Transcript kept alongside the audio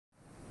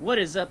What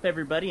is up,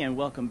 everybody, and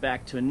welcome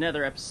back to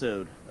another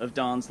episode of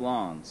Don's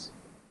Lawns.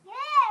 Yeah,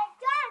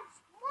 Don's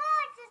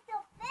Lawns is the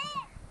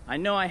best! I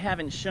know I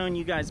haven't shown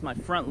you guys my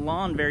front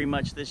lawn very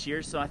much this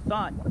year, so I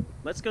thought,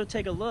 let's go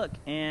take a look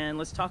and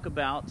let's talk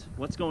about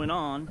what's going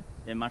on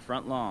in my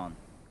front lawn.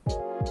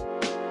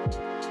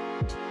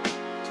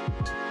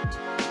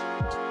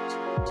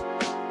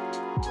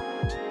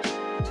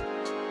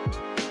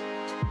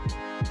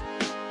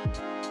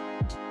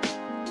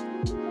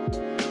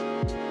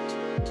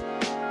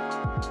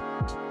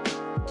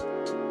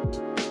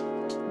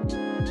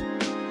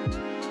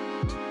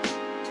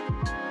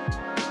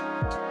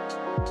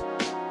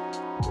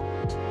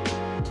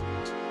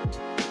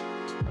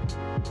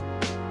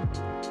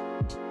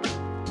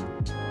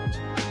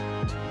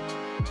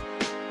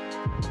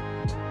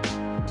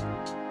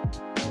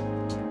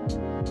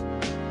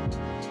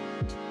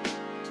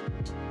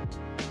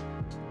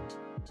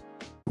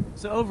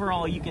 So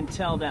overall, you can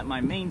tell that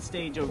my main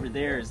stage over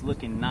there is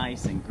looking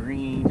nice and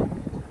green.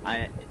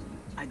 I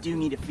do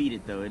need to feed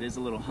it though. It is a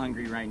little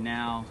hungry right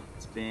now.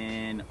 It's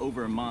been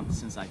over a month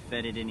since I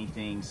fed it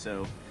anything,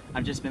 so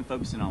I've just been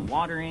focusing on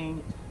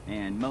watering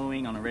and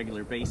mowing on a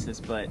regular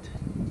basis. But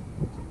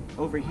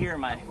over here,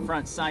 my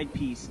front side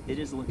piece, it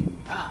is looking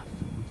rough.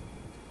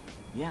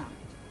 Yeah.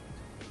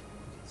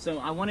 So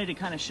I wanted to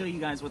kind of show you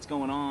guys what's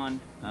going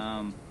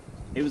on.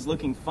 It was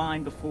looking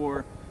fine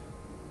before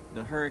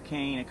the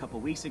hurricane a couple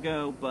weeks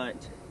ago,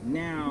 but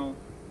now,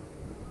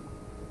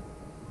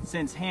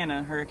 since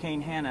Hurricane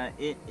Hannah,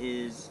 it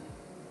is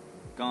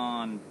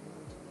gone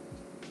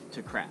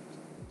to crap.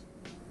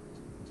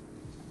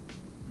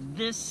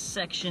 This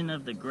section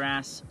of the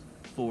grass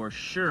for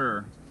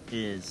sure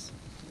is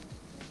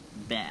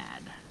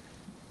bad.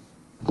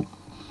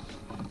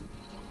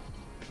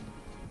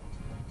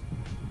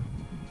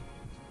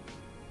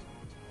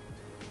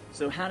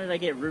 So how did I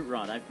get root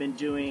rot? I've been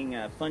doing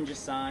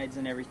fungicides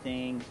and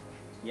everything.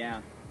 Yeah.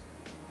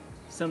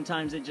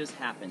 Sometimes it just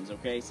happens,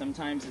 okay?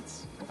 Sometimes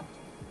it's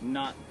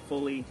not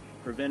fully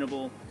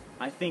preventable.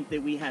 I think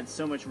that we had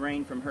so much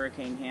rain from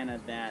Hurricane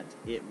Hannah that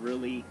it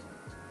really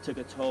took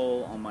a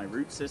toll on my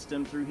root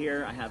system through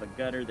here. I have a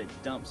gutter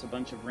that dumps a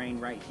bunch of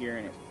rain right here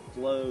and it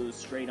flows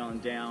straight on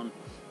down.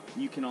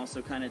 You can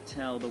also kind of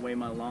tell the way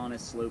my lawn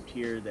is sloped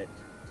here that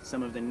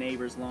some of the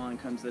neighbor's lawn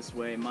comes this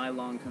way, my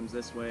lawn comes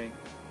this way.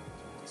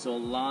 So a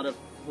lot of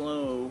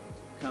flow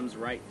comes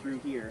right through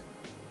here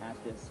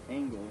at this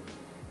angle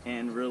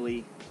and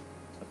really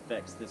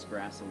affects this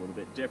grass a little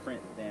bit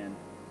different than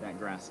that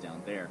grass down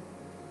there.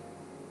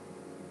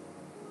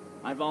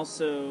 I've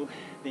also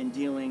been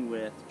dealing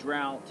with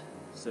drought,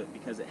 so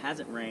because it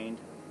hasn't rained,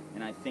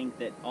 and I think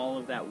that all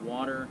of that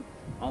water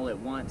all at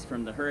once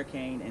from the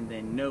hurricane and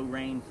then no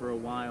rain for a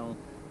while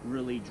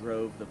really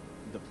drove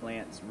the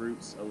plant's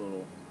roots a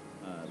little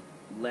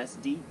less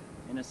deep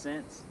in a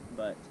sense,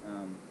 but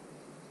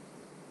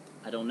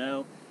I don't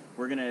know.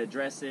 We're going to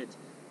address it.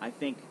 I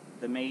think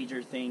the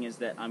major thing is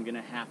that I'm going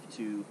to have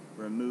to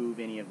remove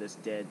any of this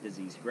dead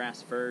diseased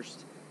grass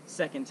first.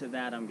 Second to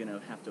that, I'm going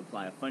to have to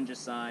apply a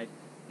fungicide.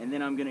 And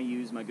then I'm going to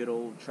use my good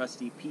old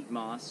trusty peat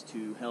moss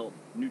to help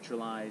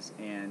neutralize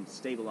and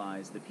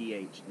stabilize the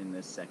pH in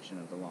this section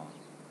of the lawn.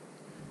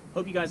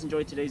 Hope you guys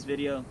enjoyed today's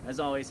video. As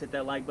always, hit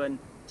that like button,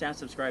 tap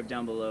subscribe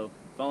down below.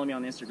 Follow me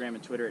on Instagram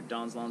and Twitter at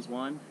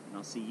DonsLawns1, and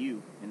I'll see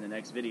you in the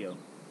next video.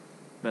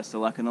 Best of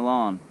luck in the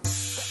lawn.